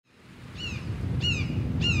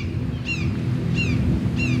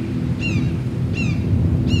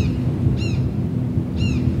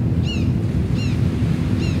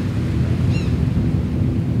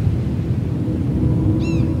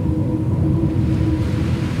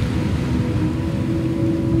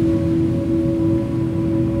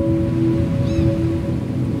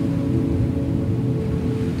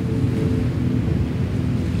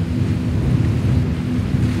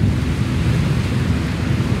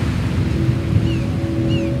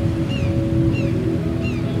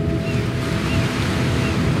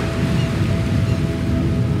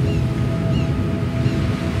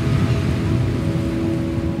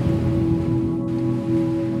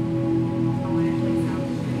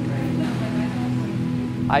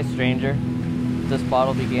Hi stranger, this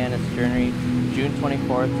bottle began its journey June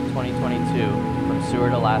 24th, 2022 from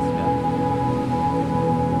Seward, Alaska.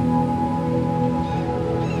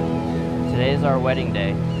 Today is our wedding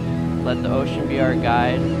day. Let the ocean be our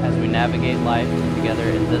guide as we navigate life together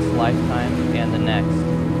in this lifetime and the next.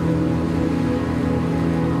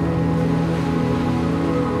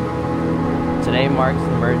 Today marks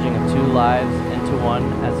the merging of two lives into one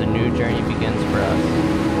as a new journey begins for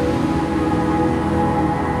us.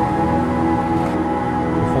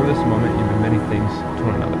 Before this moment, you've been many things to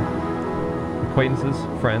one another. Acquaintances,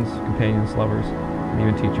 friends, companions, lovers, and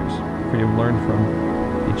even teachers, for you have learned from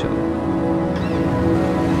each other.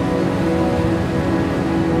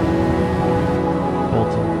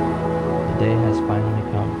 Colton, the day has finally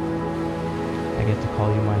come. I get to call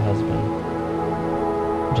you my husband.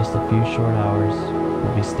 In just a few short hours,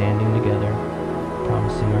 we'll be standing together,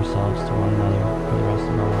 promising ourselves to one another for the rest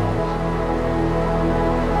of our lives.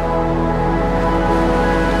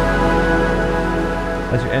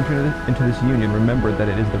 As you enter into this union, remember that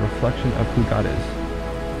it is the reflection of who God is.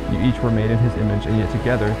 You each were made in His image, and yet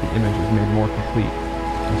together the image is made more complete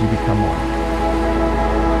as you become one.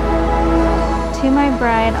 To my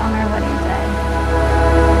bride on our wedding day.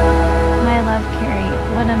 My love, Carrie,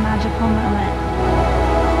 what a magical moment.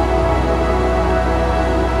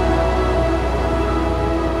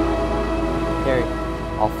 Carrie,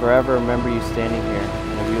 I'll forever remember you standing here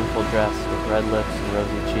in a beautiful dress with red lips and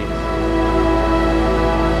rosy cheeks.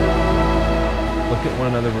 Look at one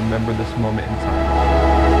another, remember this moment in time.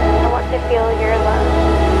 I want to feel your love.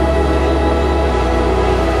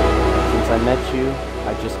 Since I met you,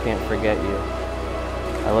 I just can't forget you.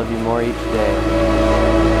 I love you more each day.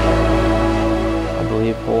 I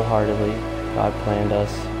believe wholeheartedly God planned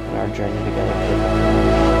us and our journey together perfectly.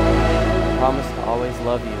 I promise to always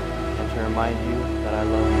love you and to remind you that I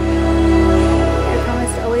love you. I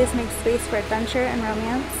promise to always make space for adventure and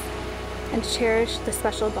romance and to cherish the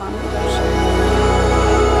special bond we both share.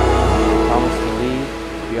 I promise to lead,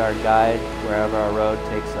 to be our guide wherever our road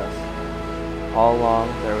takes us. All along,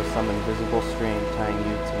 there was some invisible string tying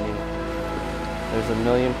you to me. There's a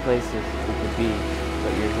million places we could be,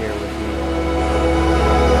 but you're here with me.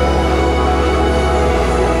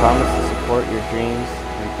 I promise to support your dreams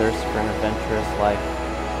and thirst for an adventurous life.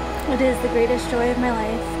 It is the greatest joy of my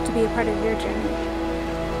life to be a part of your journey.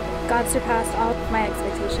 God surpassed all of my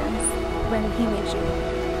expectations when He made you.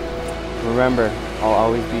 Remember, I'll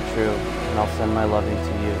always be true, and I'll send my loving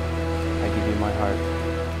to you. I give you my heart.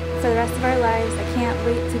 For the rest of our lives, I can't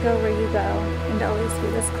wait to go where you go and to always be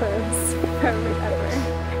this close forever and ever.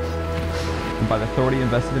 And by the authority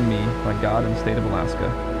invested in me by God in the state of Alaska,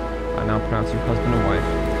 I now pronounce you husband and wife.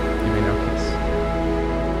 You may now kiss.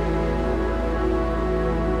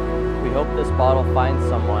 We hope this bottle finds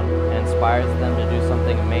someone and inspires them to do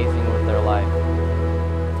something amazing with their life.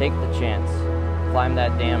 Take the chance. Climb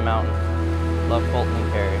that damn mountain. Love, Colton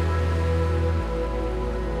and Carrie.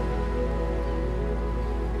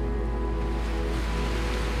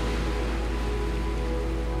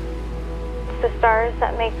 It's the stars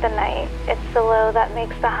that make the night. It's the low that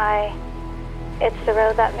makes the high. It's the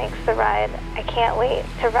road that makes the ride. I can't wait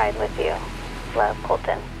to ride with you. Love,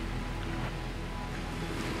 Colton.